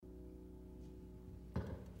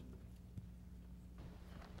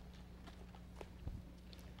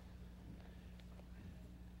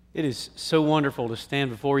It is so wonderful to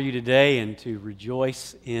stand before you today and to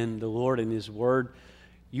rejoice in the Lord and His Word.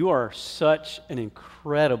 You are such an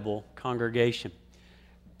incredible congregation.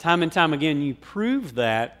 Time and time again, you prove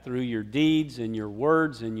that through your deeds and your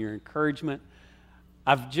words and your encouragement.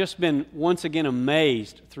 I've just been once again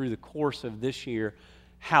amazed through the course of this year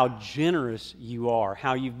how generous you are,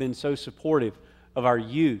 how you've been so supportive of our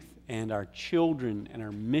youth and our children and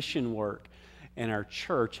our mission work and our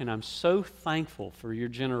church, and I'm so thankful for your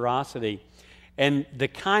generosity and the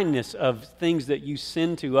kindness of things that you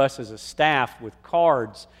send to us as a staff with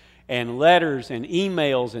cards and letters and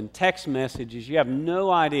emails and text messages. You have no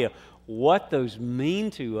idea what those mean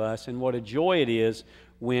to us and what a joy it is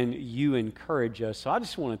when you encourage us. So I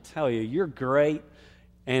just want to tell you, you're great,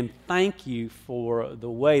 and thank you for the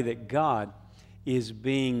way that God is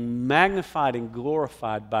being magnified and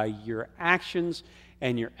glorified by your actions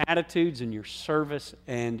and your attitudes and your service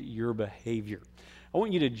and your behavior. I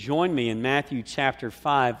want you to join me in Matthew chapter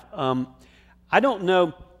 5. I don't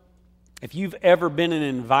know if you've ever been in an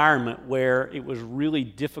environment where it was really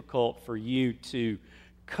difficult for you to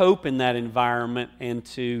cope in that environment and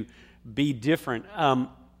to be different.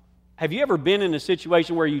 Have you ever been in a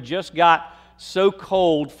situation where you just got so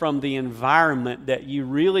cold from the environment that you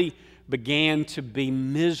really began to be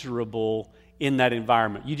miserable in that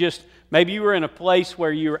environment? Maybe you were in a place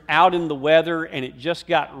where you were out in the weather and it just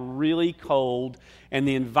got really cold, and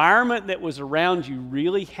the environment that was around you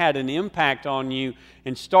really had an impact on you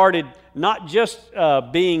and started not just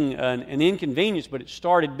being an inconvenience, but it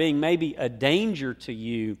started being maybe a danger to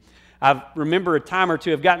you. I remember a time or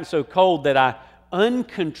two have gotten so cold that I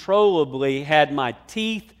uncontrollably had my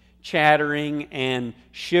teeth chattering and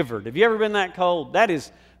shivered. Have you ever been that cold? That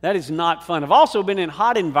is not fun. I've also been in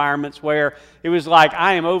hot environments where it was like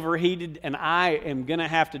I am overheated and I am going to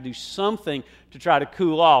have to do something to try to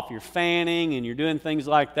cool off. You're fanning and you're doing things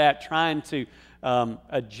like that, trying to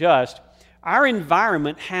adjust. Our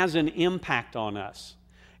environment has an impact on us.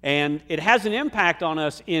 And it has an impact on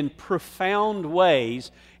us in profound ways.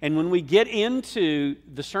 And when we get into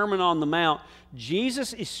the Sermon on the Mount,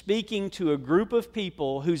 Jesus is speaking to a group of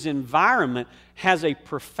people whose environment has a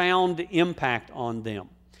profound impact on them.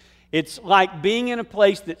 It's like being in a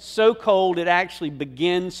place that's so cold it actually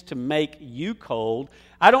begins to make you cold.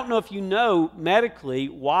 I don't know if you know medically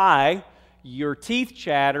why your teeth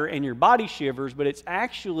chatter and your body shivers, but it's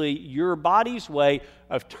actually your body's way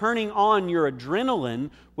of turning on your adrenaline,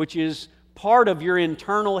 which is part of your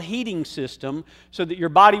internal heating system, so that your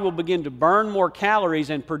body will begin to burn more calories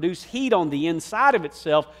and produce heat on the inside of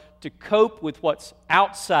itself to cope with what's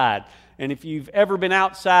outside. And if you've ever been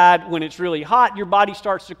outside when it's really hot, your body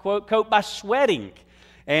starts to cope by sweating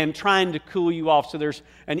and trying to cool you off. So there's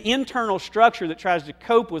an internal structure that tries to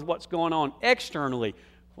cope with what's going on externally.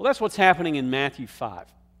 Well, that's what's happening in Matthew 5.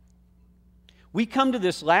 We come to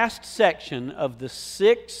this last section of the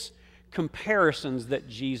 6 comparisons that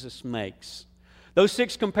Jesus makes. Those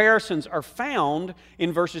 6 comparisons are found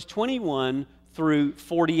in verses 21 through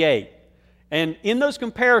 48. And in those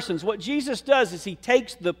comparisons, what Jesus does is He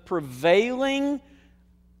takes the prevailing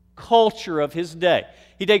culture of His day.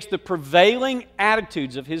 He takes the prevailing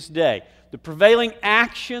attitudes of His day, the prevailing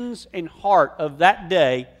actions and heart of that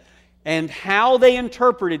day, and how they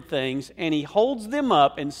interpreted things, and He holds them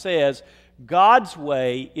up and says, God's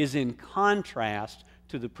way is in contrast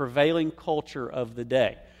to the prevailing culture of the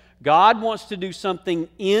day. God wants to do something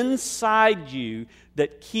inside you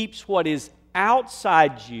that keeps what is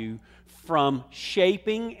outside you from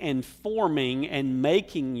shaping and forming and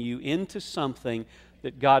making you into something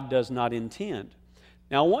that God does not intend.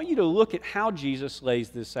 Now, I want you to look at how Jesus lays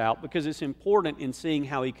this out, because it's important in seeing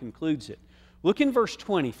how He concludes it. Look in verse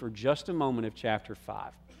 20 for just a moment of chapter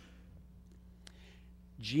 5.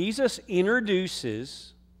 Jesus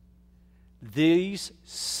introduces these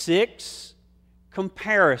 6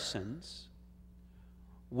 comparisons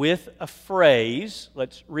with a phrase.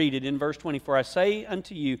 Let's read it in verse 20. For I say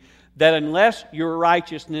unto you that unless your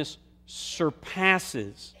righteousness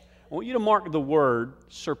surpasses, I want you to mark the word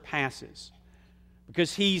surpasses,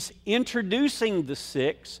 because He's introducing the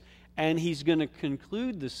 6 and He's going to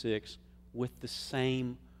conclude the 6 with the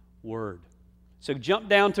same word. So jump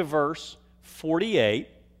down to verse 47,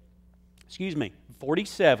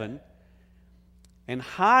 and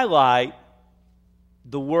highlight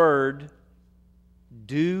the word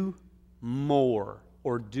do more,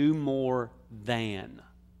 or do more than.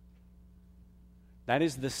 That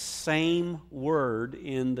is the same word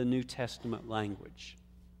in the New Testament language.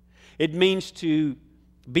 It means to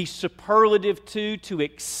be superlative to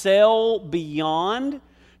excel beyond,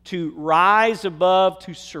 to rise above,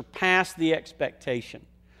 to surpass the expectation.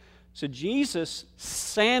 So Jesus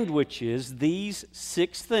sandwiches these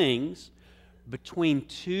 6 things between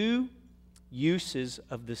 2 uses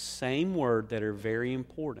of the same word that are very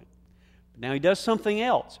important. But now he does something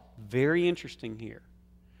else very interesting here.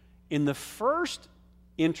 In the first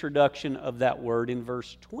introduction of that word in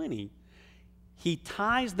verse 20, he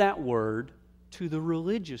ties that word to the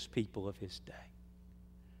religious people of his day,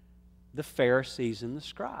 the Pharisees and the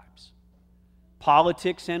scribes,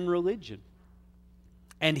 politics and religion.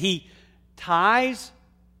 And he ties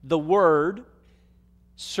the word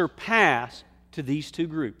surpass to these 2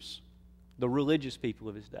 groups, the religious people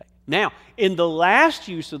of his day. Now, in the last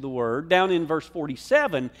use of the word, down in verse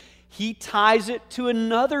 47, he ties it to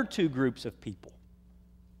another 2 groups of people.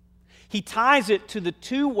 He ties it to the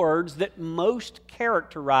 2 words that most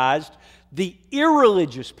characterized the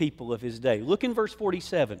irreligious people of his day. Look in verse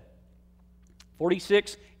 47.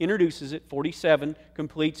 46 introduces it. 47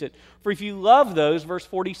 completes it. For if you love those, verse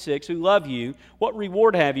 46, who love you, what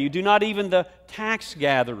reward have you? Do not even the tax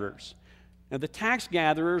gatherers. Now, the tax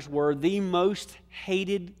gatherers were the most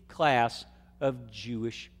hated class of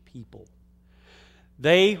Jewish people.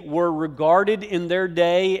 They were regarded in their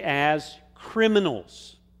day as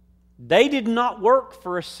criminals. They did not work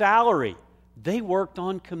for a salary. They worked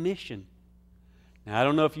on commission. Now, I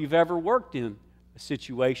don't know if you've ever worked in a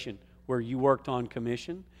situation where you worked on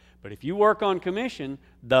commission, but if you work on commission,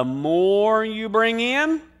 the more you bring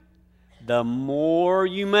in, the more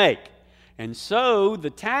you make. And so the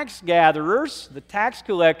tax gatherers, the tax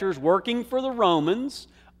collectors working for the Romans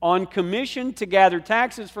on commission to gather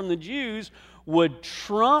taxes from the Jews would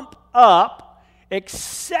trump up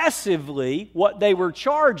excessively what they were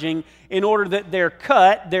charging in order that their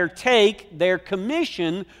cut, their take, their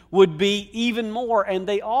commission would be even more, and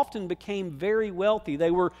they often became very wealthy.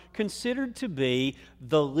 They were considered to be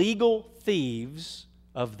the legal thieves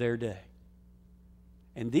of their day.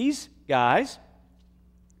 And these guys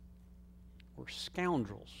were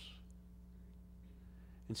scoundrels.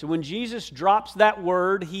 And so when Jesus drops that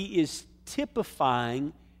word, he is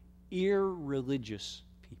typifying irreligious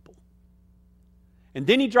people. And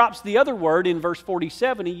then he drops the other word in verse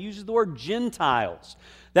 47. He uses the word Gentiles.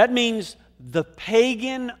 That means the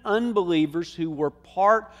pagan unbelievers who were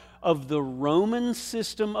part of the Roman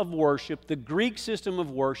system of worship, the Greek system of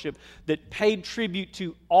worship that paid tribute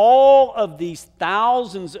to all of these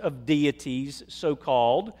thousands of deities,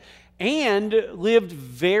 so-called, and lived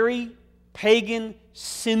very pagan,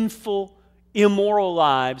 sinful, immoral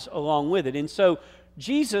lives along with it. And so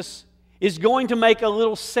Jesus is going to make a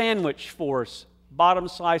little sandwich for us. Bottom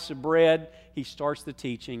slice of bread, he starts the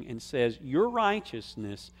teaching and says, your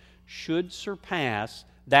righteousness should surpass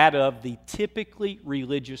that of the typically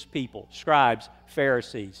religious people, scribes,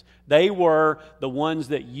 Pharisees. They were the ones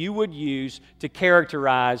that you would use to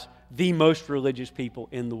characterize the most religious people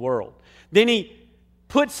in the world. Then he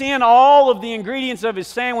puts in all of the ingredients of his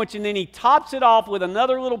sandwich, and then he tops it off with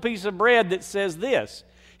another little piece of bread that says this.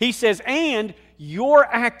 He says, and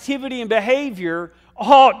your activity and behavior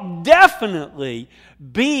ought definitely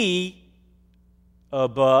be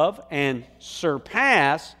above and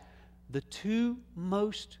surpass the 2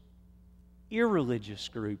 most irreligious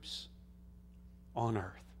groups on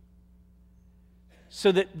earth.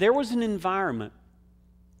 So that there was an environment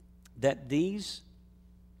that these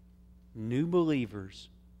new believers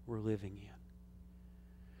were living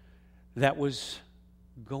in that was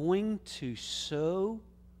going to so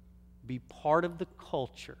be part of the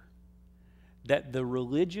culture that the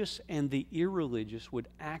religious and the irreligious would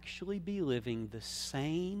actually be living the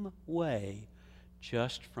same way,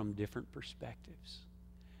 just from different perspectives.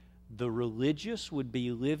 The religious would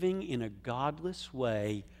be living in a godless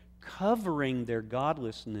way, covering their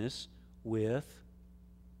godlessness with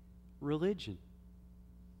religion.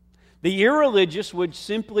 The irreligious would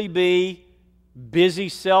simply be busy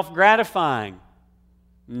self-gratifying,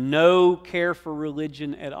 no care for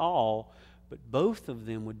religion at all, but both of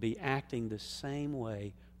them would be acting the same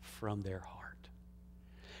way from their heart.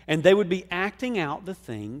 And they would be acting out the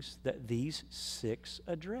things that these 6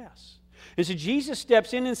 address. And so Jesus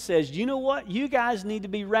steps in and says, you know what? You guys need to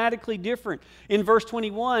be radically different. In verse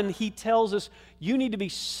 21, he tells us, you need to be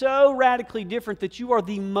so radically different that you are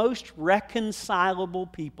the most reconcilable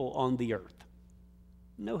people on the earth.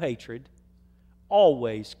 No hatred,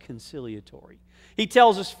 always conciliatory. He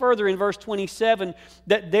tells us further in verse 27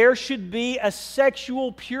 that there should be a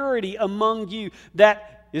sexual purity among you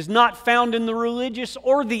that is not found in the religious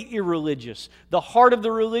or the irreligious. The heart of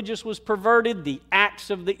the religious was perverted. The acts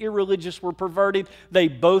of the irreligious were perverted. They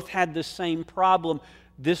both had the same problem.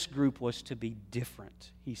 This group was to be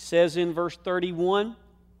different. He says in verse 31,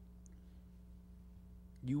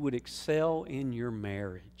 you would excel in your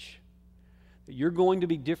marriage. You're going to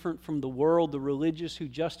be different from the world, the religious who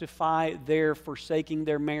justify their forsaking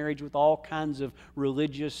their marriage with all kinds of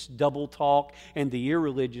religious double talk, and the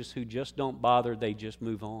irreligious who just don't bother, they just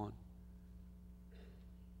move on.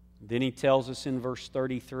 Then he tells us in verse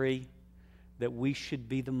 33 that we should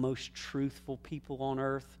be the most truthful people on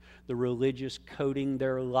earth, the religious coating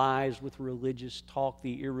their lies with religious talk,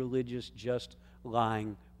 the irreligious just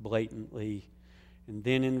lying blatantly. And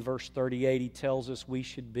then in verse 38, he tells us we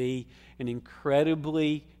should be an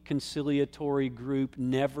incredibly conciliatory group,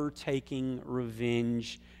 never taking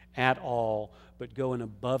revenge at all, but going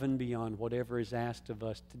above and beyond whatever is asked of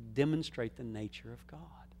us to demonstrate the nature of God.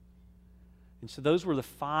 And so those were the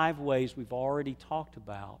 5 ways we've already talked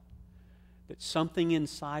about that something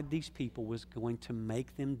inside these people was going to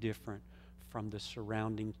make them different from the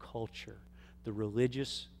surrounding culture. The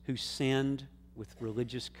religious who sinned with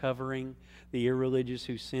religious covering, the irreligious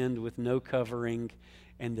who sinned with no covering,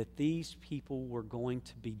 and that these people were going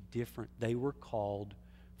to be different. They were called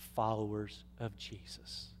followers of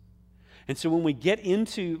Jesus. And so when we get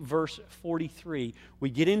into verse 43, we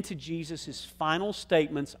get into Jesus' final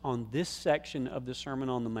statements on this section of the Sermon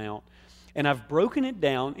on the Mount. And I've broken it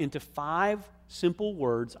down into 5 simple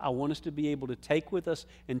words I want us to be able to take with us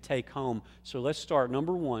and take home. So let's start.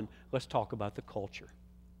 Number 1, let's talk about the culture.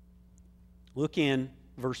 Look in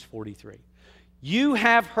verse 43. You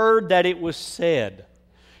have heard that it was said,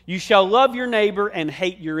 you shall love your neighbor and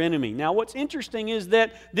hate your enemy. Now what's interesting is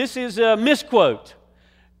that this is a misquote.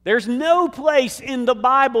 There's no place in the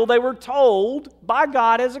Bible they were told by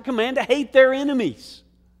God as a command to hate their enemies.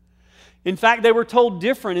 In fact, they were told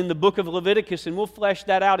different in the book of Leviticus, and we'll flesh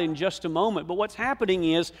that out in just a moment. But what's happening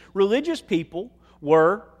is religious people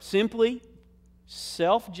were simply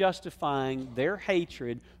self-justifying their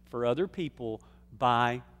hatred for other people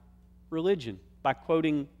by religion, by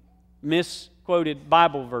quoting misquoted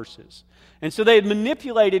Bible verses. And so they had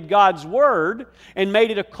manipulated God's Word and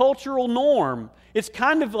made it a cultural norm. It's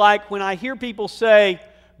kind of like when I hear people say,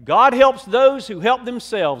 God helps those who help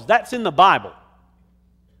themselves. That's in the Bible.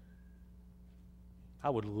 I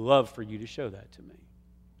would love for you to show that to me.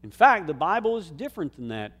 In fact, the Bible is different than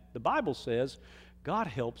that. The Bible says God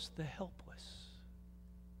helps the helpless.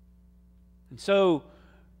 And so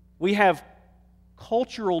we have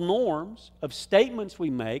cultural norms of statements we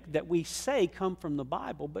make that we say come from the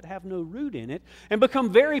Bible but have no root in it and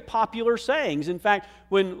become very popular sayings. In fact,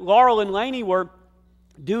 when Laurel and Laney were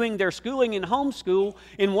doing their schooling in homeschool,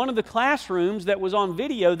 in one of the classrooms that was on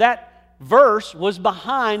video, that verse was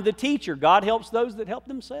behind the teacher. God helps those that help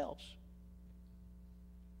themselves.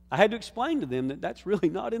 I had to explain to them that that's really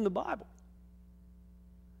not in the Bible.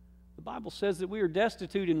 The Bible says that we are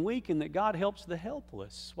destitute and weak and that God helps the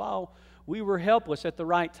helpless. While we were helpless at the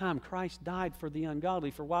right time, Christ died for the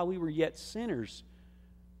ungodly. For while we were yet sinners,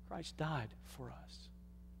 Christ died for us.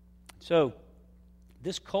 So,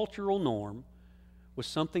 this cultural norm was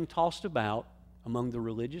something tossed about among the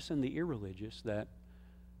religious and the irreligious that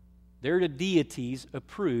their deities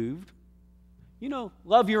approved. You know,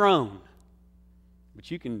 love your own, but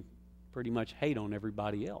you can pretty much hate on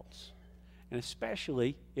everybody else. And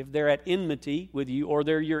especially if they're at enmity with you or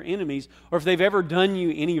they're your enemies or if they've ever done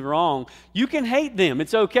you any wrong, you can hate them.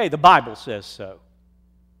 It's okay. The Bible says so.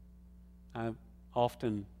 I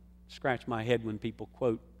often scratch my head when people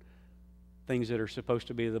quote things that are supposed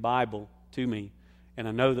to be the Bible to me, and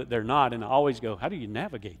I know that they're not, and I always go, how do you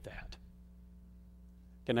navigate that?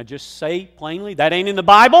 Can I just say plainly, that ain't in the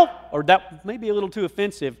Bible? Or that may be a little too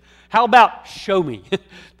offensive. How about show me?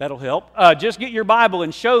 That'll help. Just get your Bible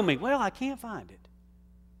and show me. Well, I can't find it.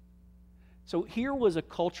 So here was a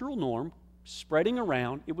cultural norm spreading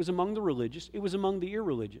around. It was among the religious. It was among the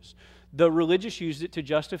irreligious. The religious used it to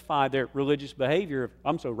justify their religious behavior.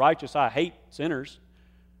 I'm so righteous, I hate sinners.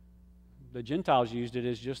 The Gentiles used it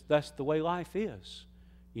as just, that's the way life is.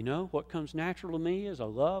 You know, what comes natural to me is I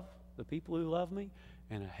love the people who love me,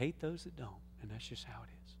 and I hate those that don't. And that's just how it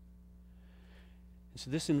is. And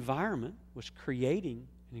so this environment was creating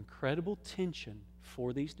an incredible tension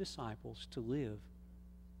for these disciples to live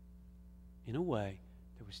in a way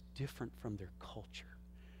that was different from their culture.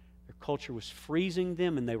 Their culture was freezing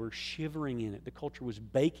them and they were shivering in it. The culture was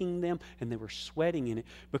baking them and they were sweating in it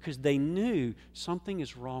because they knew something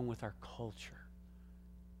is wrong with our culture.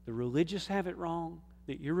 The religious have it wrong.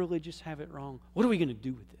 The irreligious have it wrong. What are we going to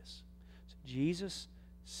do with this? So Jesus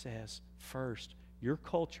says, first, your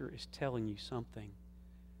culture is telling you something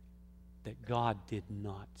that God did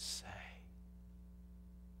not say.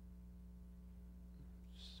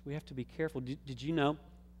 So we have to be careful. Did you know,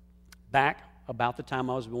 back about the time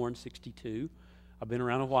I was born, 62, I've been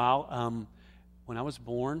around a while, when I was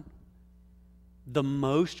born, the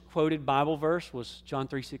most quoted Bible verse was John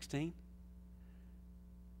 3:16.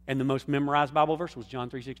 And the most memorized Bible verse was John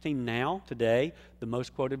 3:16. Now, today, the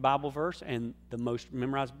most quoted Bible verse and the most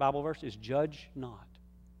memorized Bible verse is judge not.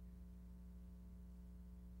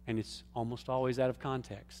 And it's almost always out of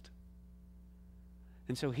context.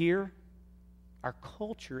 And so here, our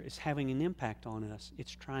culture is having an impact on us. It's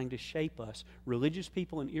trying to shape us. Religious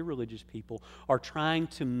people and irreligious people are trying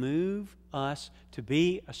to move us to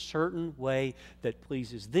be a certain way that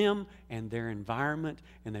pleases them and their environment,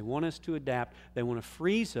 and they want us to adapt. They want to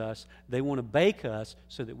freeze us. They want to bake us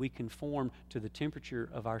so that we conform to the temperature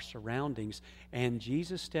of our surroundings. And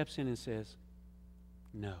Jesus steps in and says,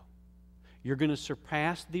 no. You're going to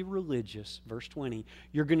surpass the religious, verse 20.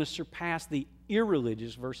 You're going to surpass the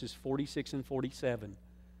irreligious, verses 46 and 47.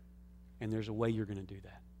 And there's a way you're going to do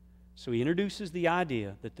that. So he introduces the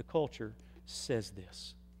idea that the culture says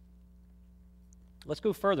this. Let's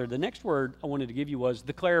go further. The next word I wanted to give you was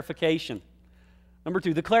the clarification. Number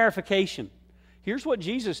 2, the clarification. Here's what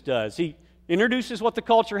Jesus does. He introduces what the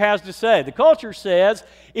culture has to say. The culture says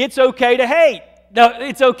it's okay to hate. No,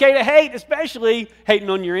 it's okay to hate, especially hating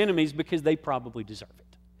on your enemies because they probably deserve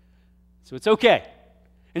it. So it's okay.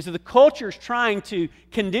 And so the culture is trying to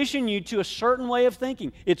condition you to a certain way of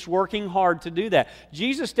thinking. It's working hard to do that.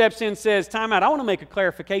 Jesus steps in and says, time out, I want to make a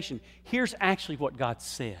clarification. Here's actually what God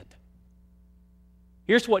said.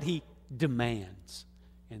 Here's what He demands.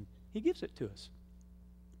 And He gives it to us.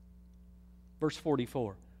 Verse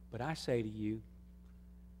 44, but I say to you,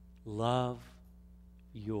 love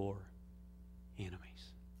your enemies.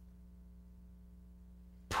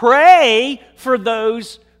 Pray for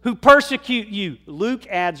those who persecute you. Luke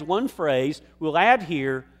adds one phrase. We'll add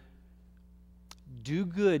here, do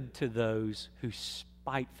good to those who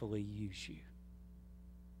spitefully use you.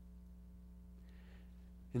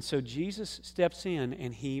 And so Jesus steps in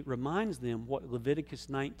and He reminds them what Leviticus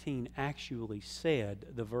 19 actually said,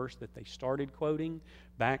 the verse that they started quoting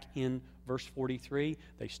back in verse 43.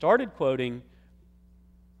 They started quoting,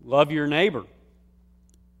 love your neighbor.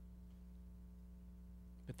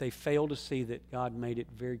 But they fail to see that God made it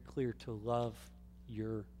very clear to love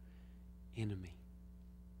your enemy.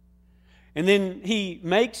 And then He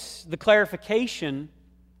makes the clarification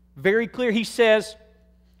very clear. He says,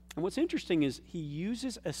 and what's interesting is He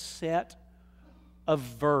uses a set of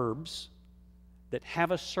verbs that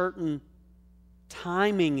have a certain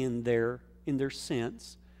timing in their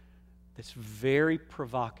sense that's very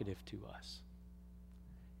provocative to us.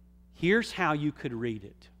 Here's how you could read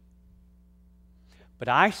it. But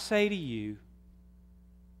I say to you,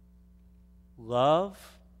 love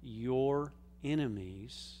your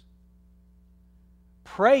enemies,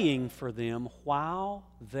 praying for them while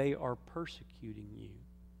they are persecuting you,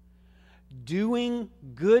 doing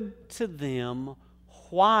good to them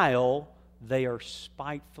while they are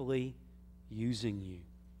spitefully using you.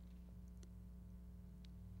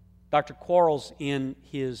 Dr. Quarles, in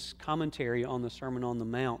his commentary on the Sermon on the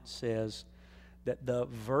Mount, says that the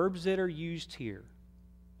verbs that are used here,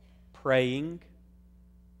 praying,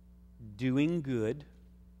 doing good,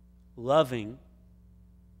 loving,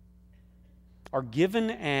 are given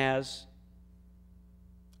as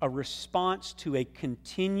a response to a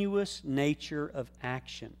continuous nature of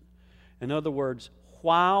action. In other words,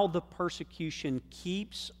 while the persecution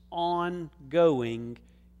keeps on going,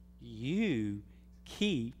 you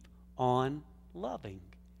keep on loving.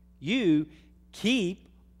 You keep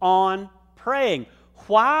on praying.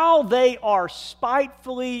 While they are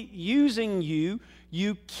spitefully using you,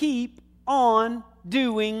 you keep on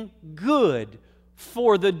doing good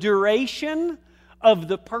for the duration of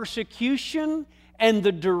the persecution and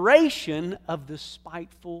the duration of the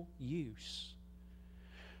spiteful use.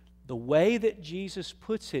 The way that Jesus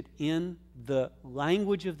puts it in the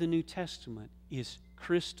language of the New Testament is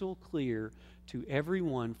crystal clear to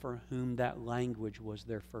everyone for whom that language was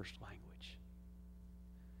their first language.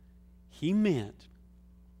 He meant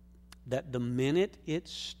that the minute it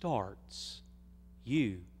starts,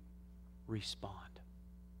 you respond.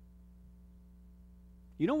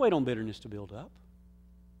 You don't wait on bitterness to build up.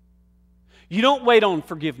 You don't wait on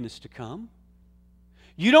forgiveness to come.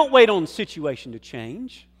 You don't wait on the situation to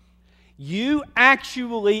change. You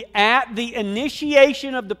actually, at the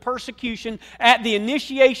initiation of the persecution, at the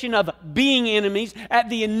initiation of being enemies, at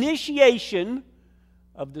the initiation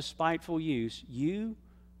of the spiteful use,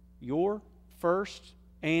 your first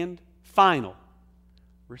and final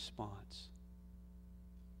response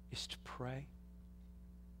is to pray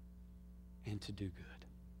and to do good.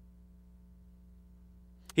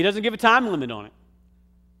 He doesn't give a time limit on it.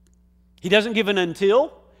 He doesn't give an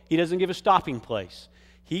until. He doesn't give a stopping place.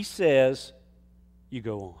 He says, you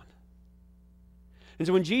go on. And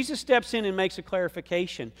so when Jesus steps in and makes a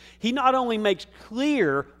clarification, He not only makes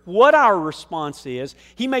clear what our response is,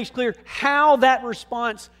 He makes clear how that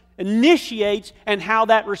response initiates and how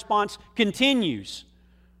that response continues.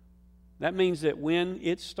 That means that when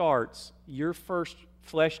it starts, your first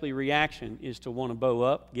fleshly reaction is to want to bow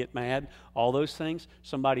up, get mad, all those things.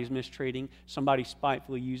 Somebody's mistreating, somebody's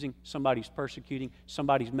spitefully using, somebody's persecuting,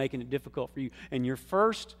 somebody's making it difficult for you. And your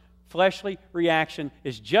first fleshly reaction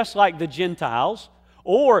is just like the Gentiles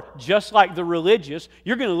or just like the religious.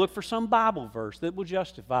 You're going to look for some Bible verse that will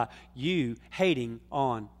justify you hating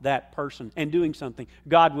on that person and doing something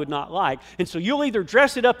God would not like. And so you'll either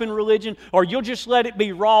dress it up in religion or you'll just let it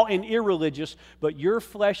be raw and irreligious, but your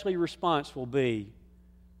fleshly response will be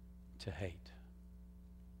to hate.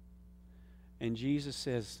 And Jesus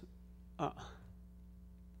says,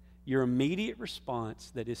 your immediate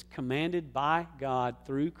response that is commanded by God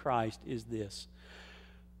through Christ is this.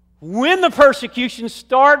 When the persecution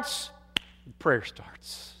starts, prayer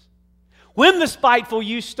starts. When the spiteful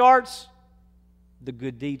use starts, the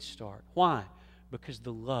good deeds start. Why? Because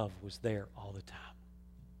the love was there all the time.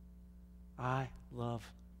 I love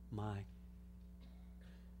my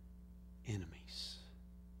enemies.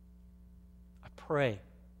 I pray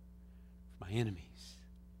for my enemies.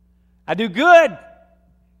 I do good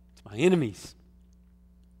to my enemies.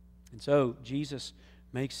 And so Jesus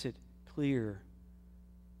makes it clear.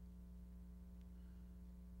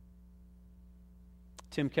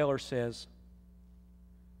 Tim Keller says,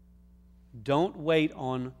 don't wait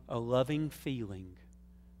on a loving feeling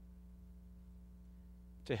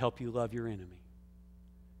to help you love your enemy.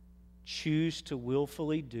 Choose to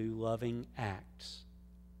willfully do loving acts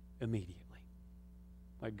immediately.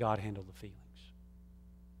 Let God handle the feelings.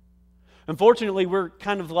 Unfortunately, we're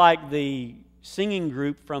kind of like the singing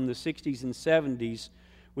group from the 60s and 70s.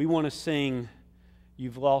 We want to sing,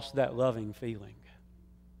 "You've lost that loving feeling,"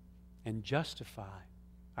 and justify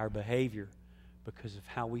our behavior because of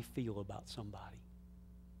how we feel about somebody.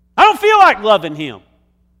 I don't feel like loving him.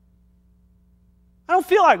 I don't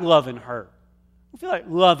feel like loving her. I don't feel like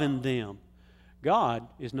loving them. God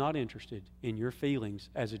is not interested in your feelings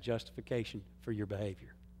as a justification for your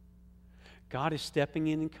behavior. God is stepping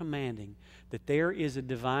in and commanding that there is a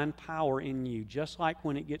divine power in you, just like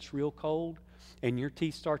when it gets real cold and your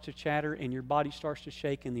teeth start to chatter and your body starts to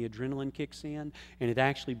shake and the adrenaline kicks in and it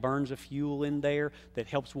actually burns a fuel in there that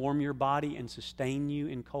helps warm your body and sustain you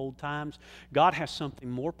in cold times. God has something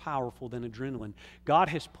more powerful than adrenaline. God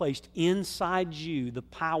has placed inside you the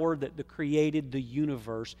power that created the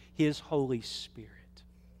universe, His Holy Spirit.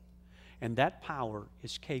 And that power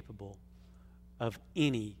is capable of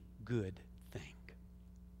any good thing.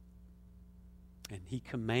 And He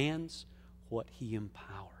commands what He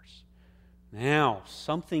empowers. Now,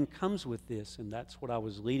 something comes with this, and that's what I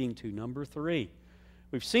was leading to. Number 3,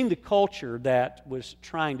 we've seen the culture that was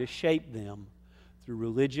trying to shape them through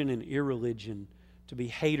religion and irreligion to be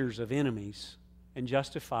haters of enemies and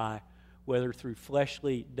justify, whether through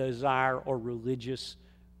fleshly desire or religious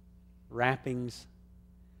wrappings.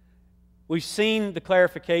 We've seen the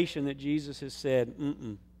clarification that Jesus has said,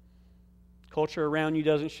 culture around you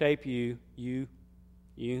doesn't shape you. You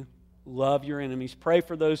love your enemies. Pray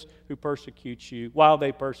for those who persecute you while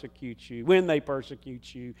they persecute you, when they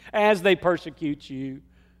persecute you, as they persecute you.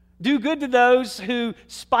 Do good to those who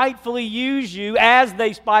spitefully use you as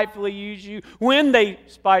they spitefully use you, when they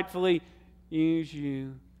spitefully use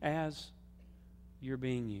you, as you're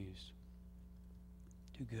being used.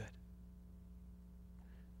 Do good.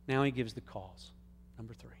 Now He gives the cause.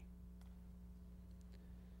 Number 3.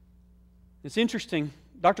 It's interesting.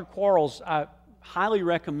 Dr. Quarles, I highly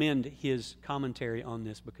recommend his commentary on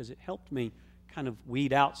this because it helped me kind of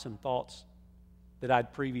weed out some thoughts that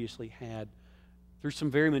I'd previously had through some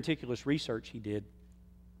very meticulous research he did.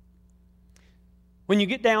 When you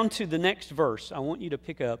get down to the next verse, I want you to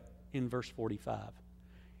pick up in verse 45.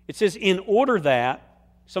 It says, in order that,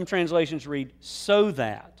 some translations read, so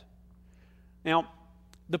that. Now,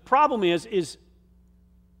 the problem is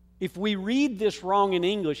if we read this wrong in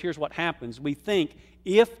English, here's what happens. We think,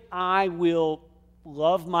 if I will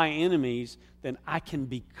love my enemies, then I can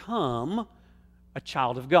become a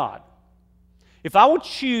child of God. If I will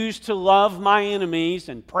choose to love my enemies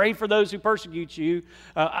and pray for those who persecute you,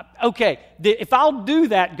 if I'll do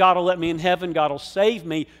that, God will let me in heaven, God will save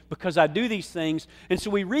me because I do these things. And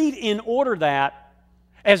so we read in order that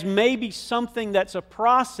as maybe something that's a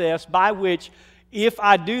process by which if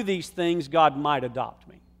I do these things, God might adopt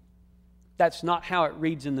me. That's not how it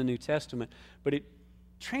reads in the New Testament, but it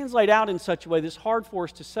translates out in such a way that's hard for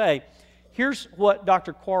us to say. Here's what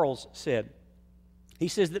Dr. Quarles said. He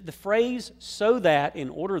says that the phrase, so that, in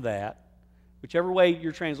order that, whichever way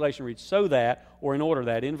your translation reads, so that, or in order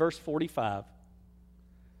that, in verse 45,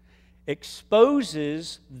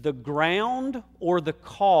 exposes the ground or the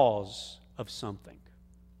cause of something.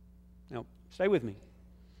 Now, stay with me.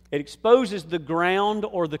 It exposes the ground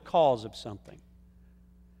or the cause of something.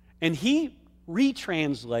 And he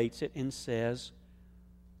retranslates it and says,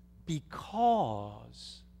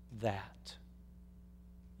 because that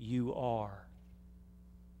you are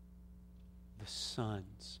the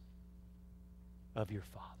sons of your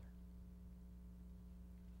Father.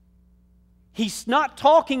 He's not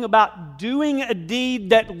talking about doing a deed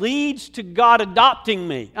that leads to God adopting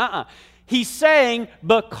me. He's saying,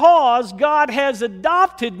 because God has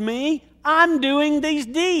adopted me, I'm doing these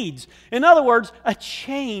deeds. In other words, a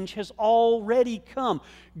change has already come.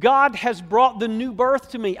 God has brought the new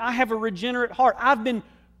birth to me. I have a regenerate heart. I've been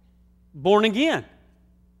born again.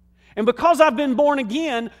 And because I've been born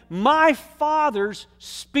again, my Father's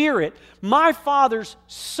Spirit, my Father's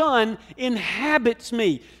Son inhabits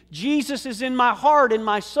me. Jesus is in my heart and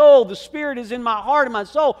my soul. The Spirit is in my heart and my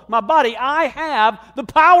soul, my body. I have the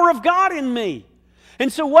power of God in me.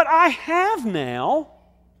 And so what I have now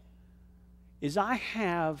is I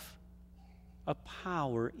have a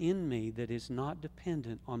power in me that is not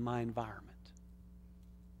dependent on my environment.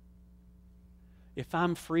 If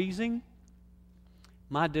I'm freezing,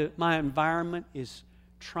 my environment is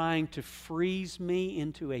trying to freeze me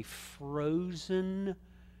into a frozen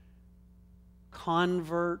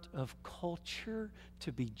convert of culture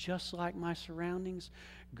to be just like my surroundings.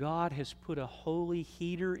 God has put a holy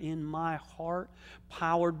heater in my heart,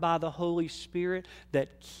 powered by the Holy Spirit,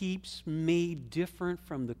 that keeps me different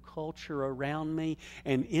from the culture around me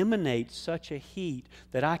and emanates such a heat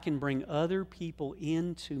that I can bring other people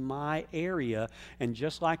into my area. And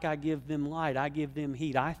just like I give them light, I give them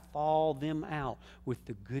heat. I thaw them out with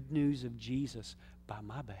the good news of Jesus by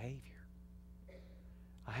my behavior.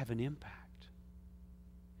 I have an impact.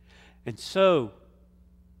 And so,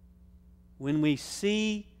 when we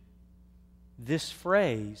see this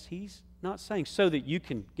phrase, he's not saying so that you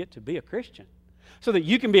can get to be a Christian, so that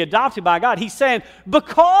you can be adopted by God. He's saying,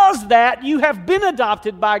 because that you have been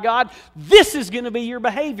adopted by God, this is going to be your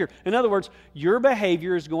behavior. In other words, your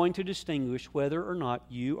behavior is going to distinguish whether or not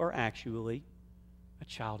you are actually a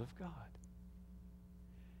child of God.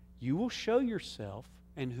 You will show yourself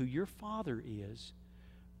and who your Father is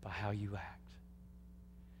by how you act.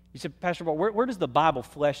 You said, Pastor Paul, where does the Bible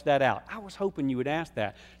flesh that out? I was hoping you would ask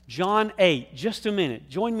that. John 8, just a minute.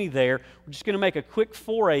 Join me there. We're just going to make a quick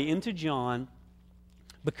foray into John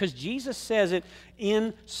because Jesus says it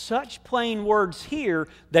in such plain words here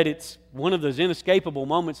that it's one of those inescapable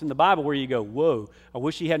moments in the Bible where you go, whoa, I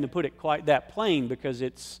wish he hadn't put it quite that plain because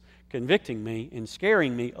it's convicting me and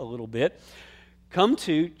scaring me a little bit. Come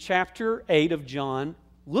to chapter 8 of John.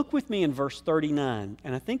 Look with me in verse 39,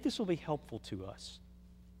 and I think this will be helpful to us.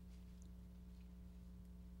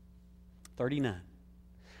 39.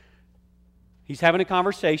 He's having a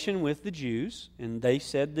conversation with the Jews, and they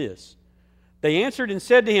said this. They answered and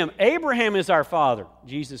said to him, Abraham is our father.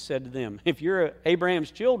 Jesus said to them, if you're Abraham's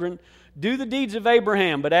children, do the deeds of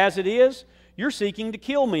Abraham. But as it is, you're seeking to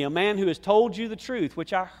kill me, a man who has told you the truth,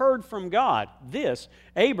 which I heard from God. This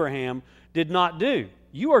Abraham did not do.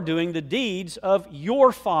 You are doing the deeds of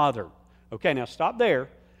your father. Okay, now stop there.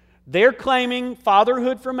 They're claiming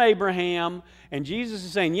fatherhood from Abraham, and Jesus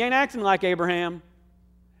is saying, you ain't acting like Abraham.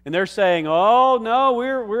 And they're saying, oh, no,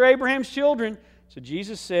 we're Abraham's children. So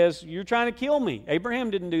Jesus says, you're trying to kill me.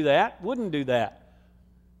 Abraham didn't do that, wouldn't do that.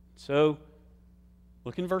 So,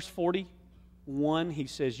 look in verse 41. He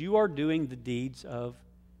says, you are doing the deeds of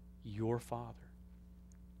your father.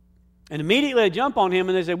 And immediately they jump on him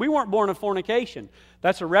and they say, we weren't born of fornication.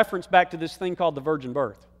 That's a reference back to this thing called the virgin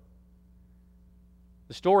birth.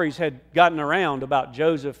 The stories had gotten around about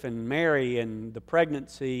Joseph and Mary and the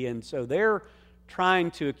pregnancy, and so they're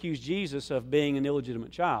trying to accuse Jesus of being an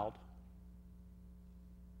illegitimate child.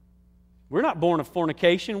 We're not born of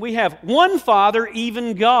fornication. We have one Father,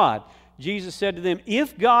 even God. Jesus said to them,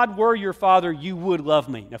 if God were your Father, you would love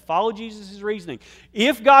me. Now follow Jesus' reasoning.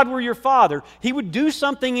 If God were your Father, He would do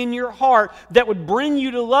something in your heart that would bring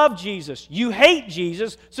you to love Jesus. You hate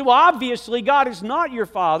Jesus, so obviously God is not your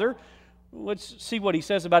Father. Let's see what He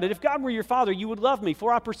says about it. If God were your Father, you would love me,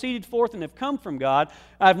 for I proceeded forth and have come from God.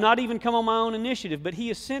 I have not even come on my own initiative, but He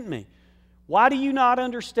has sent me. Why do you not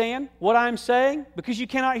understand what I am saying? Because you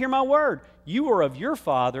cannot hear my word. You are of your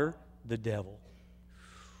father, the devil.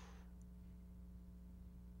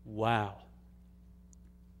 Wow.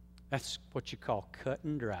 That's what you call cut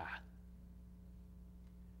and dry.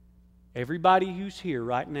 Everybody who's here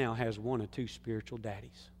right now has one of two spiritual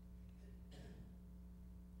daddies.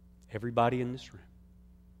 Everybody in this room.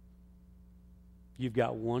 You've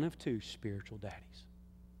got one of two spiritual daddies.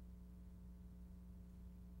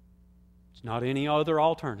 It's not any other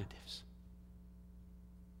alternatives.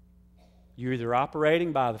 You're either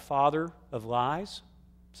operating by the father of lies,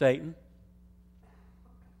 Satan,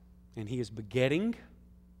 and he is begetting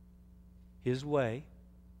his way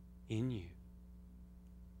in you,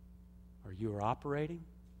 or you are operating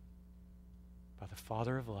by the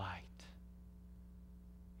Father of light,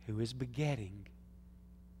 who is begetting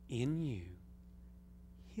in you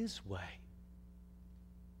His way.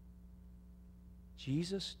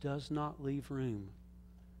 Jesus does not leave room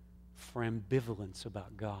for ambivalence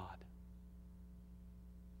about God.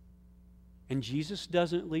 And Jesus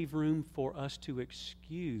doesn't leave room for us to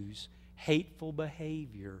excuse hateful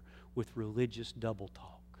behavior with religious double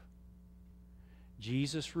talk.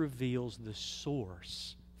 Jesus reveals the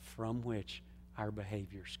source from which our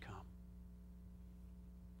behaviors come.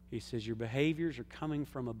 He says your behaviors are coming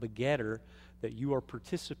from a begetter that you are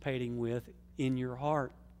participating with in your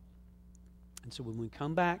heart. And so when we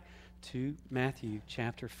come back to Matthew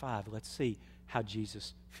chapter 5, let's see how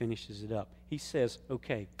Jesus finishes it up. He says,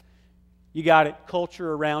 okay, you got it,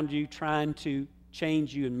 culture around you trying to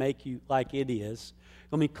change you and make you like it is.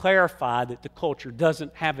 Let me clarify that the culture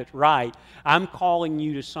doesn't have it right. I'm calling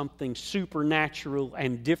you to something supernatural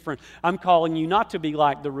and different. I'm calling you not to be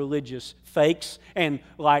like the religious fakes and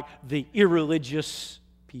like the irreligious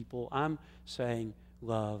people. I'm saying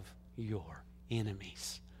love your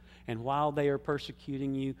enemies. And while they are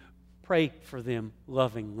persecuting you, pray for them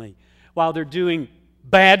lovingly. While they're doing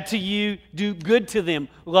bad to you, do good to them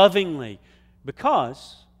lovingly.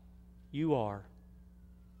 Because you are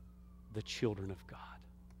the children of God.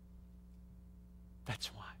 That's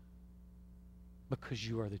why. Because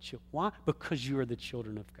you are the children. Why? Because you are the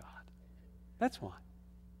children of God. That's why.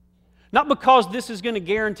 Not because this is going to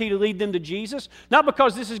guarantee to lead them to Jesus. Not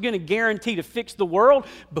because this is going to guarantee to fix the world.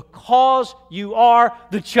 Because you are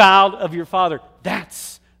the child of your Father.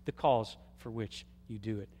 That's the cause for which you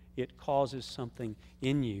do it. It causes something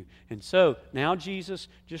in you. And so, now Jesus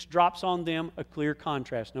just drops on them a clear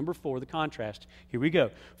contrast. Number 4, the contrast. Here we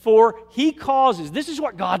go. For He causes, this is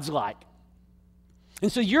what God's like.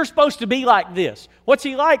 And so you're supposed to be like this. What's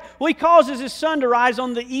He like? Well, He causes His sun to rise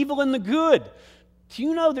on the evil and the good. Do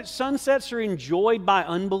you know that sunsets are enjoyed by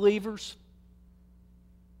unbelievers?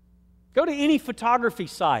 Go to any photography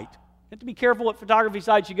site. You have to be careful what photography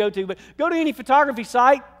sites you go to, but go to any photography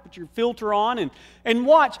site, put your filter on, and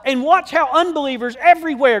watch how unbelievers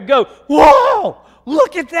everywhere go, whoa,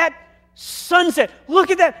 look at that sunset.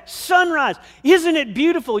 Look at that sunrise. Isn't it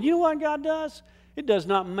beautiful? You know what God does? It does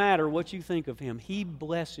not matter what you think of Him. He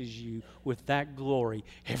blesses you with that glory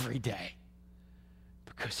every day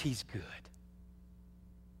because He's good.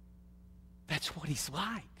 That's what He's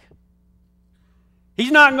like.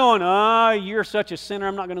 He's not going, oh, you're such a sinner,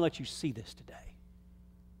 I'm not going to let you see this today.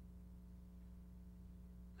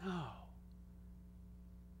 No.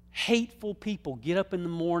 Hateful people get up in the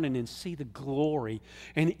morning and see the glory,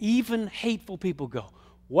 and even hateful people go,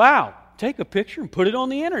 wow, take a picture and put it on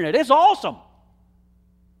the internet. It's awesome.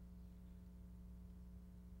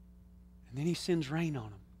 And then He sends rain on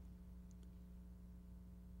them.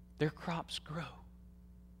 Their crops grow.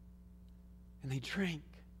 And they drink.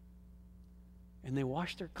 And they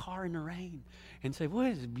wash their car in the rain and say, well,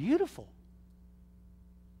 it's beautiful.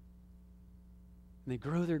 And they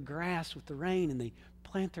grow their grass with the rain and they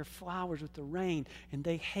plant their flowers with the rain and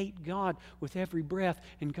they hate God with every breath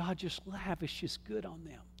and God just lavishes good on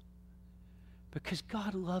them because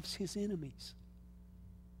God loves His enemies.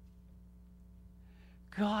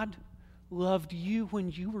 God loved you when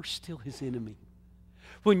you were still His enemy.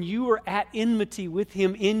 When you were at enmity with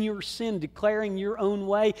Him in your sin, declaring your own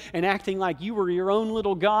way and acting like you were your own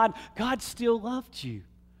little God, God still loved you.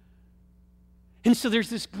 And so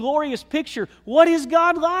there's this glorious picture. What is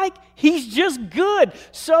God like? He's just good.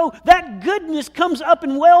 So that goodness comes up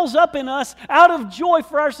and wells up in us out of joy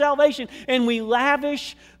for our salvation. And we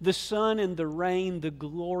lavish the sun and the rain, the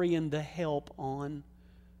glory and the help on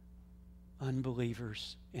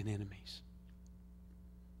unbelievers and enemies.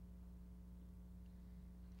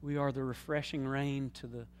 We are the refreshing rain to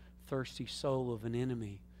the thirsty soul of an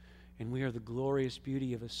enemy, and we are the glorious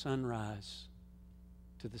beauty of a sunrise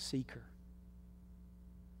to the seeker.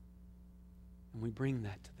 And we bring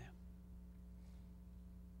that to them.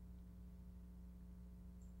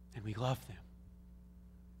 And we love them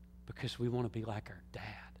because we want to be like our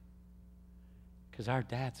dad. Because our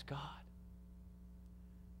dad's God.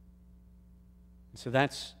 And so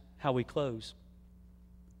that's how we close.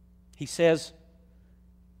 He says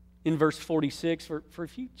in verse 46, for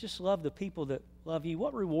if you just love the people that love you,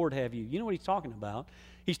 what reward have you? You know what he's talking about?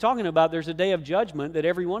 He's talking about there's a day of judgment that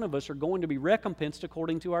every one of us are going to be recompensed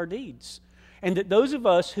according to our deeds. And that those of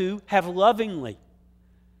us who have lovingly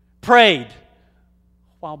prayed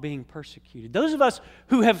while being persecuted, those of us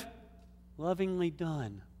who have lovingly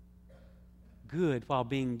done good while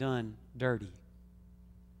being done dirty,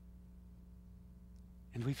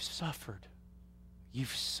 and we've suffered,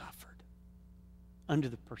 you've suffered under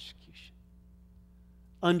the persecution,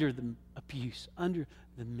 under the abuse, under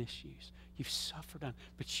the misuse. You've suffered on,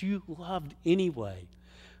 but you loved anyway.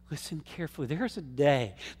 Listen carefully. There's a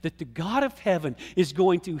day that the God of heaven is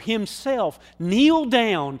going to Himself kneel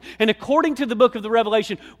down and, according to the book of the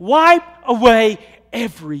Revelation, wipe away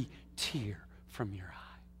every tear from your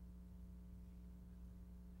eye.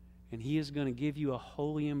 And He is going to give you a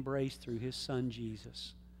holy embrace through His Son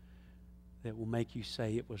Jesus that will make you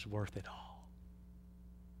say it was worth it all.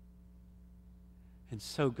 And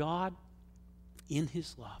so God, in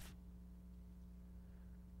His love,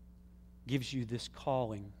 gives you this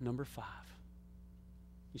calling, number 5.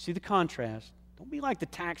 You see the contrast. Don't be like the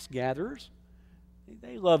tax gatherers.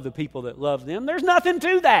 They love the people that love them. There's nothing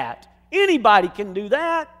to that. Anybody can do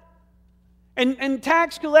that. And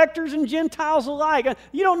tax collectors and Gentiles alike.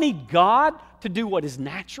 You don't need God to do what is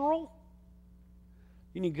natural.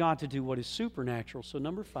 You need God to do what is supernatural. So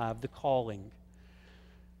number 5, the calling.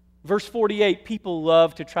 Verse 48, people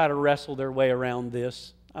love to try to wrestle their way around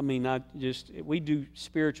this. I mean, we do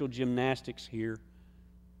spiritual gymnastics here.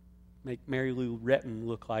 Make Mary Lou Retton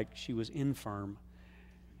look like she was infirm.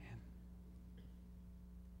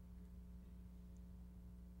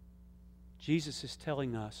 Jesus is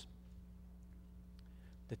telling us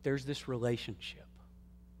that there's this relationship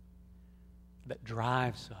that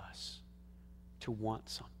drives us to want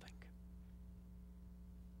something.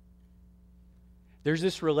 There's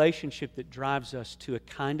this relationship that drives us to a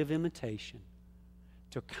kind of imitation,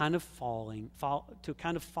 to a kind of following, to a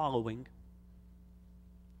kind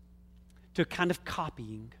of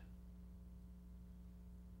copying.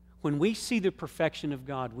 When we see the perfection of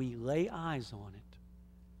God, we lay eyes on it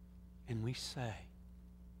and we say,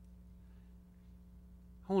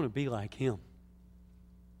 I want to be like Him.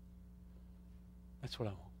 That's what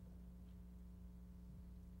I want.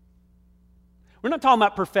 We're not talking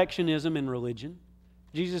about perfectionism in religion.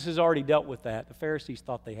 Jesus has already dealt with that. The Pharisees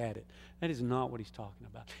thought they had it. That is not what He's talking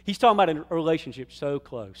about. He's talking about a relationship so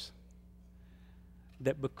close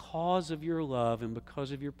that because of your love and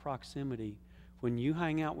because of your proximity, when you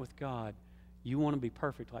hang out with God, you want to be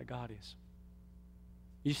perfect like God is.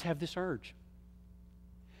 You just have this urge.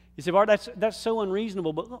 You say, Bart, that's so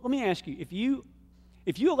unreasonable. But let me ask you, if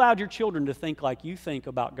you allowed your children to think like you think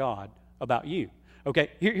about God, about you, okay,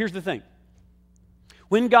 here's the thing.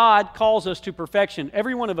 When God calls us to perfection,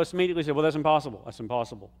 every one of us immediately says, well, that's impossible. That's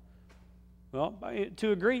impossible. Well,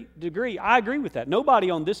 to a degree, I agree with that.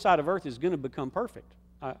 Nobody on this side of earth is going to become perfect.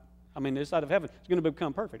 This side of heaven is going to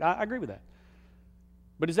become perfect. I agree with that.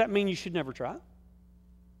 But does that mean you should never try?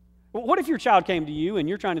 Well, what if your child came to you and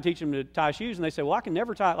you're trying to teach them to tie shoes and they say, well, I can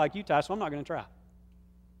never tie it like you tie, so I'm not going to try.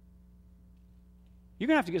 You're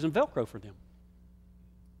going to have to get some Velcro for them.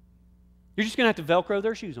 You're just going to have to Velcro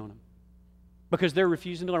their shoes on them because they're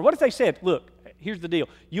refusing to learn. What if they said, look, here's the deal.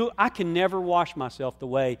 I can never wash myself the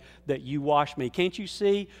way that you wash me. Can't you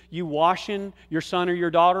see you washing your son or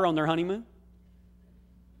your daughter on their honeymoon?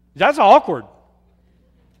 That's awkward.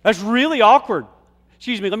 That's really awkward.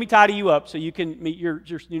 Excuse me, let me tidy you up so you can meet your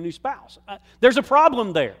new spouse. There's a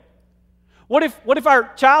problem there. What if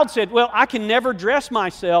our child said, well, I can never dress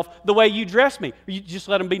myself the way you dress me? You just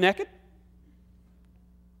let them be naked?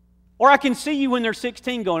 Or I can see you when they're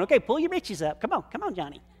 16 going, okay, pull your bitches up. Come on,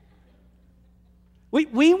 Johnny.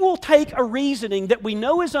 We will take a reasoning that we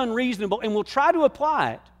know is unreasonable and we'll try to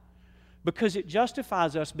apply it because it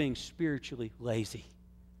justifies us being spiritually lazy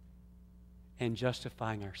and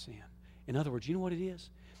justifying our sin. In other words, you know what it is?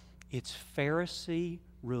 It's Pharisee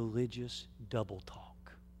religious double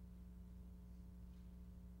talk.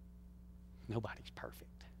 Nobody's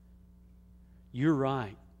perfect. You're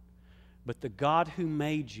right. But the God who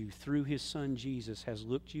made you through His Son Jesus has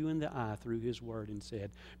looked you in the eye through His Word and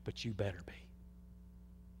said, but you better be.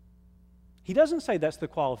 He doesn't say that's the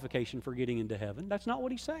qualification for getting into heaven. That's not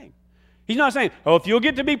what He's saying. He's not saying, oh, if you'll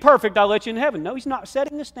get to be perfect, I'll let you in heaven. No, He's not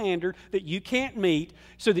setting the standard that you can't meet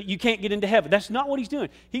so that you can't get into heaven. That's not what He's doing.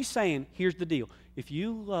 He's saying, here's the deal. If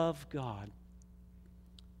you love God,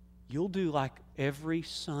 you'll do like every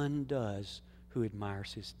son does who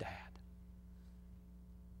admires his dad.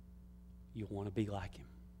 You'll want to be like him.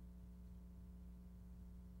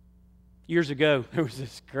 Years ago, there was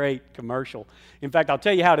this great commercial. In fact, I'll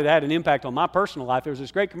tell you how it had an impact on my personal life. There was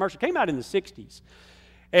this great commercial. It came out in the 60s.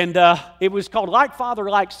 And it was called Like Father,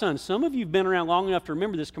 Like Son. Some of you have been around long enough to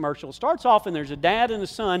remember this commercial. It starts off and there's a dad and a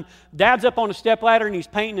son. Dad's up on a stepladder and he's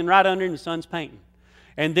painting, and right under him the son's painting.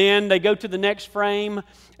 And then they go to the next frame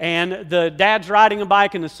and the dad's riding a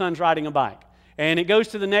bike and the son's riding a bike. And it goes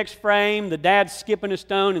to the next frame, the dad's skipping a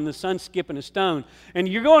stone and the son's skipping a stone. And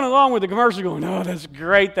you're going along with the commercial going, oh, that's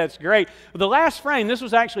great, that's great. But the last frame, this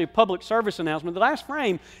was actually a public service announcement. The last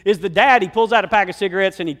frame is the dad. He pulls out a pack of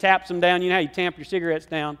cigarettes and he taps them down. You know how you tamp your cigarettes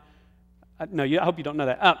down? No, I hope you don't know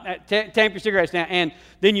that. Tamp your cigarettes down. And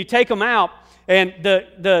then you take them out. And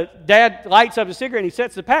the dad lights up the cigarette and he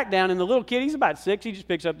sets the pack down, and the little kid, he's about 6, he just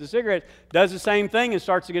picks up the cigarette, does the same thing and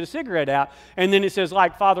starts to get a cigarette out. And then it says,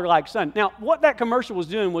 like father, like son. Now, what that commercial was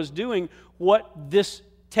doing what this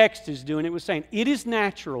text is doing. It was saying, it is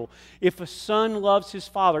natural if a son loves his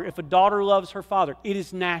father, if a daughter loves her father, it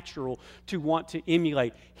is natural to want to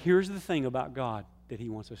emulate. Here's the thing about God that He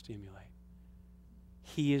wants us to emulate.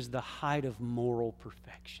 He is the height of moral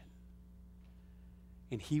perfection.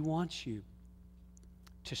 And He wants you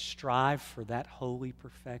to strive for that holy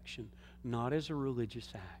perfection, not as a religious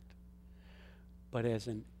act, but as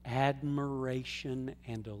an admiration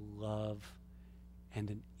and a love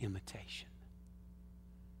and an imitation.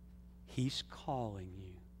 He's calling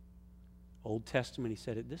you. Old Testament, He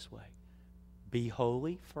said it this way: be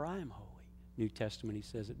holy, for I am holy. New Testament, He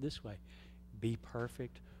says it this way: be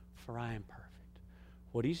perfect, for I am perfect.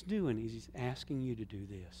 What He's doing is He's asking you to do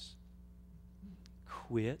this.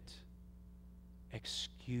 Quit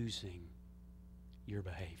excusing your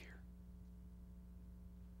behavior.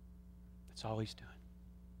 That's all He's doing.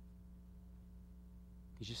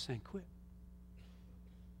 He's just saying, quit.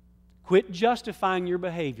 Quit justifying your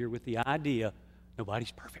behavior with the idea,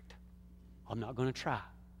 nobody's perfect. I'm not going to try.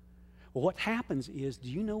 Well, what happens is, do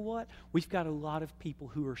you know what? We've got a lot of people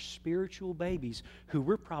who are spiritual babies who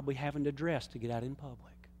we're probably having to dress to get out in public.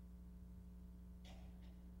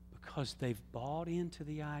 Because they've bought into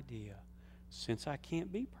the idea, since I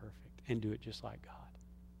can't be perfect and do it just like God,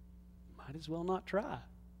 might as well not try.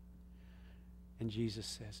 And Jesus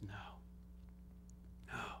says, no.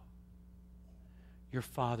 Your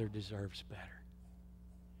Father deserves better.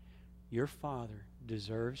 Your Father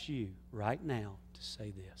deserves you right now to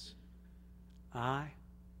say this: I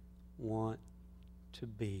want to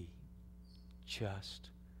be just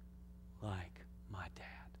like my dad.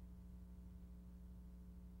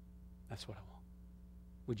 That's what I want.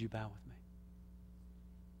 Would you bow with me?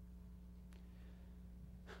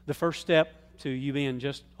 The first step to you being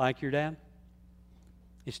just like your dad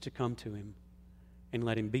is to come to Him and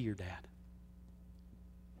let Him be your dad.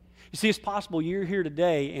 You see, it's possible you're here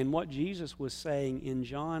today and what Jesus was saying in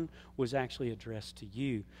John was actually addressed to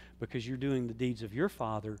you because you're doing the deeds of your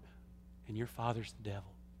father and your father's the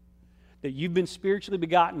devil. That you've been spiritually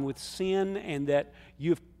begotten with sin and that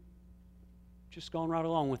you've just gone right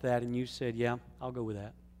along with that and you said, yeah, I'll go with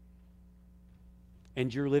that.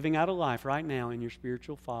 And you're living out a life right now and your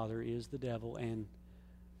spiritual father is the devil and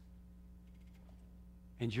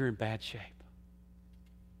you're in bad shape.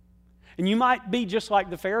 And you might be just like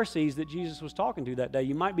the Pharisees that Jesus was talking to that day.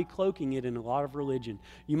 You might be cloaking it in a lot of religion.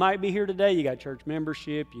 You might be here today, you got church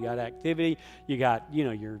membership, you got activity, you got,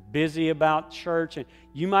 you're busy about church, and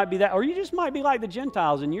you might be that, or you just might be like the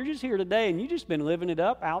Gentiles, and you're just here today, and you've just been living it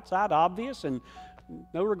up, outside, obvious, and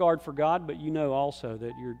no regard for God, but you know also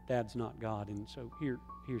that your dad's not God. And so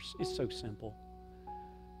here's it's so simple.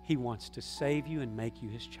 He wants to save you and make you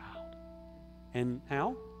His child. And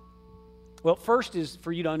how? Well, first is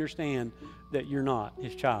for you to understand that you're not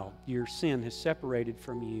His child. Your sin has separated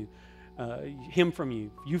from you, Him from you,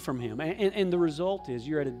 you from Him. And the result is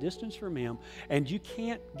you're at a distance from Him, and you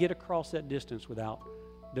can't get across that distance without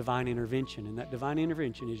divine intervention. And that divine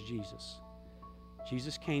intervention is Jesus.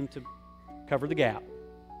 Jesus came to cover the gap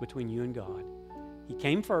between you and God. He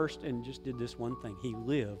came first and just did this one thing. He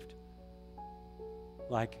lived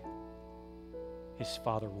like His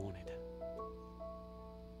Father wanted.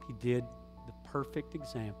 He did the perfect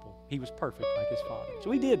example. He was perfect like His Father.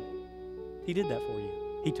 So He did that for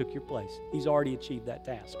you. He took your place. He's already achieved that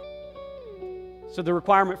task. So the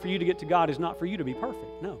requirement for you to get to God is not for you to be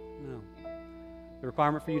perfect. No. The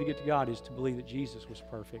requirement for you to get to God is to believe that Jesus was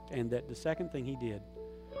perfect and that the second thing He did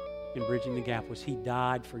in bridging the gap was He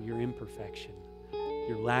died for your imperfection,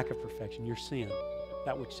 your lack of perfection, your sin,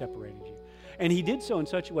 that which separated you. And He did so in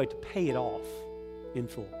such a way to pay it off in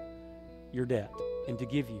full, your debt, and to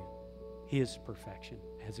give you His perfection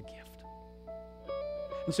as a gift.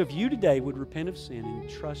 And so if you today would repent of sin and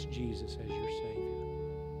trust Jesus as your Savior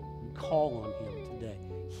and call on Him today,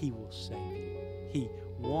 He will save you. He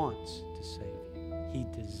wants to save you. He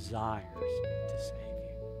desires to save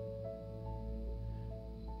you.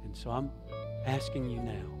 And so I'm asking you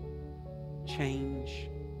now, change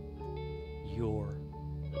your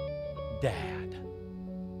dad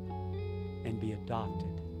and be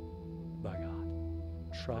adopted by God.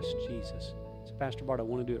 Trust Jesus. So, Pastor Bart, I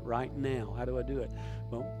want to do it right now. How do I do it?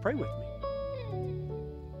 Well, pray with me.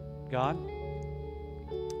 God,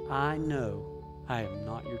 I know I am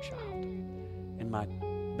not your child, and my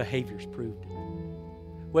behaviors proved it.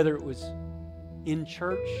 Whether it was in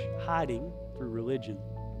church, hiding through religion,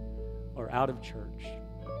 or out of church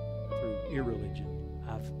through irreligion,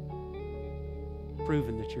 I've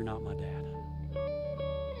proven that you're not my dad.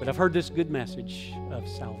 But I've heard this good message of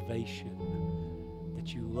salvation,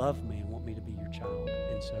 that you love me and want me to be your child.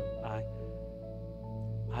 And so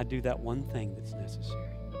I do that one thing that's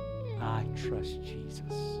necessary. I trust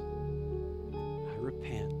Jesus. I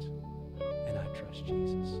repent and I trust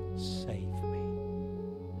Jesus. Save me.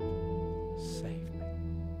 Save me.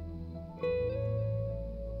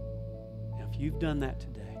 Now, if you've done that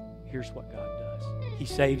today, here's what God does. He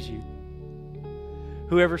saves you.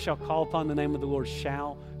 Whoever shall call upon the name of the Lord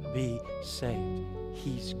shall be saved.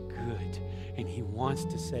 He's good, and He wants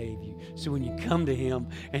to save you. So when you come to Him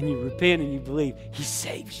and you repent and you believe, He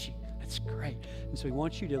saves you. That's great. And so He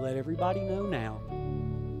wants you to let everybody know now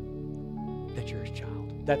that you're His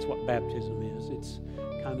child. That's what baptism is. It's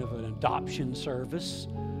kind of an adoption service,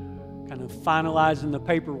 kind of finalizing the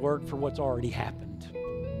paperwork for what's already happened.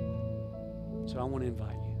 So I want to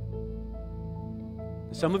invite you.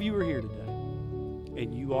 Some of you are here today,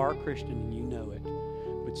 and you are a Christian and you know it.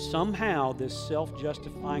 But somehow this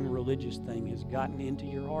self-justifying religious thing has gotten into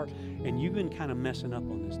your heart, and you've been kind of messing up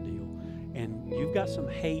on this deal. And you've got some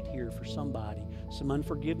hate here for somebody, some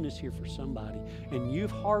unforgiveness here for somebody, and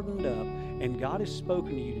you've hardened up, and God has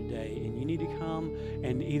spoken to you today, and you need to come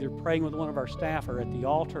and either praying with one of our staff or at the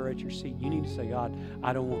altar or at your seat, you need to say, God,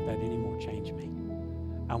 I don't want that anymore. Change me.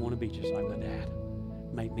 I want to be just like my dad.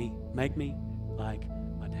 Make me like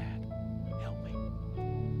my dad. Help me.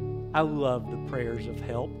 I love the prayers of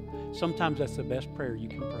help. Sometimes that's the best prayer you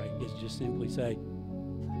can pray, is just simply say,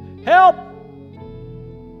 help!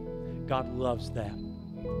 God loves that.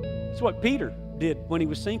 It's what Peter did when he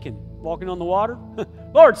was sinking, walking on the water.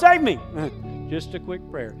 Lord, save me! Just a quick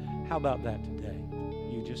prayer. How about that today?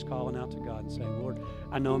 You just calling out to God and saying, Lord,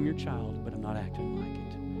 I know I'm your child, but I'm not acting like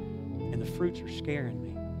it. And the fruits are scaring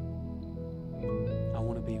me. I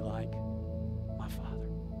want to be like my Father.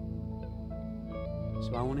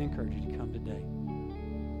 So I want to encourage you to come today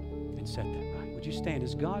and set that right. Would you stand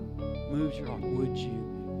as God moves your heart? Would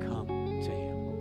you